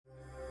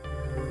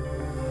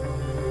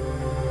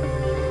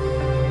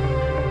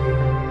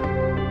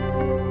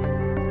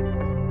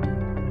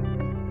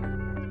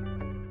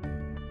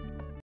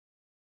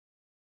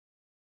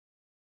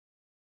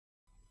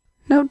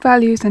Note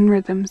values and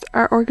rhythms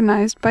are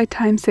organized by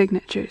time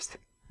signatures.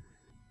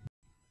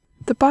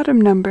 The bottom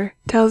number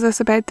tells us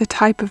about the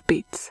type of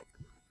beats.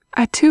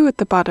 A 2 at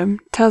the bottom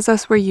tells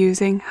us we're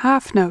using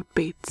half note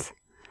beats.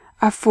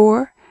 A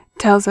 4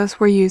 tells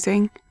us we're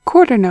using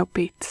quarter note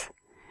beats.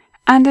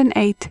 And an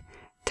 8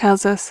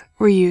 tells us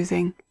we're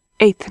using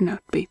eighth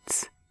note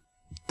beats.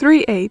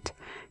 3/8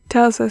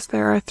 tells us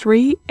there are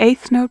 3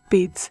 eighth note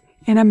beats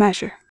in a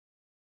measure.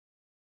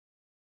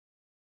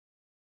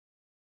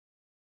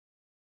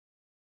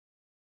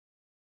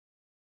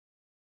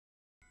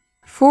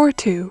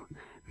 4/2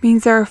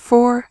 means there are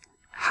 4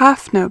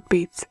 half note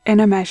beats in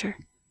a measure.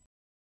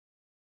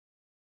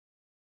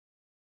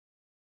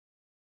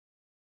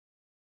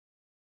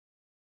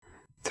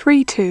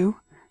 3/2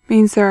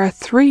 means there are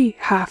 3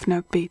 half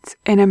note beats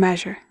in a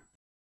measure.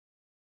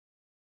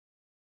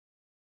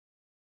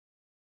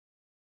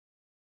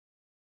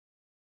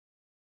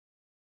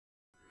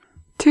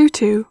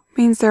 2/2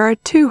 means there are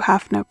 2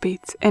 half note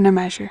beats in a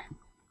measure.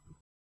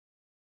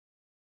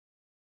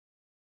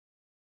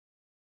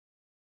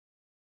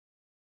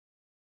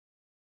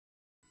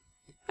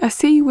 A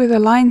C with a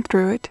line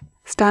through it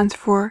stands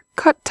for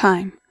cut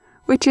time,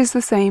 which is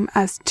the same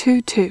as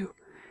 2/2,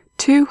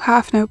 2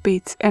 half note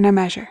beats in a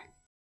measure.